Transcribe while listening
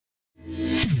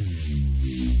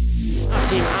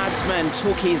Natsim Adsman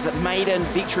took his maiden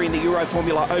victory in the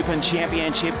Euroformula Open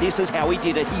Championship. This is how he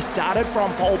did it. He started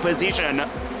from pole position,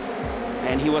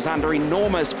 and he was under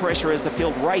enormous pressure as the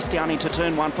field raced down into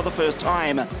turn one for the first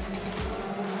time.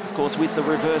 Of course, with the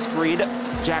reverse grid,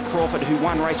 Jack Crawford, who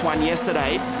won race one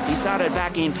yesterday, he started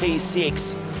back in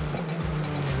P6.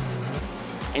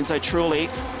 And so truly,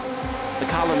 the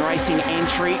Carlin Racing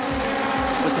entry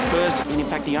was the first, and in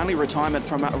fact the only retirement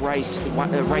from race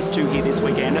two here this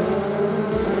weekend.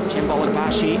 Chembol and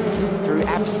Bashi threw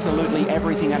absolutely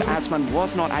everything, and Adsman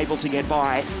was not able to get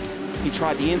by. He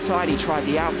tried the inside, he tried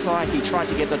the outside, he tried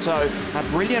to get the toe. A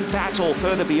brilliant battle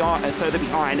further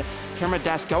behind. Cameron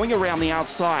Das going around the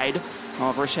outside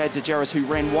of Rashad DeGeris, who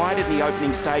ran wide in the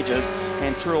opening stages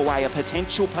and threw away a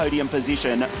potential podium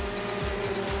position. A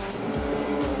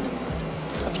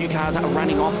few cars are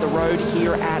running off the road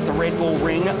here at the Red Bull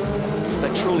Ring,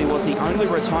 but truly was the only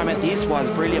retirement. This was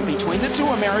brilliant between the two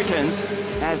Americans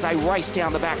as they raced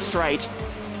down the back straight.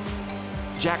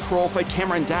 Jack Crawford,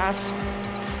 Cameron Das,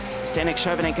 Stanek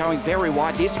Chauvenet going very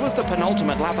wide. This was the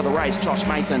penultimate lap of the race. Josh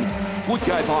Mason would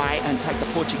go by and take the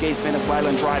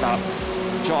Portuguese-Venezuelan driver.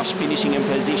 Josh finishing in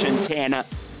position 10.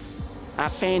 A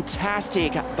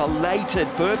fantastic belated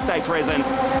birthday present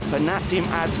for Natsim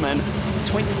Adsman.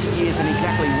 20 years and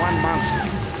exactly 1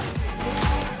 month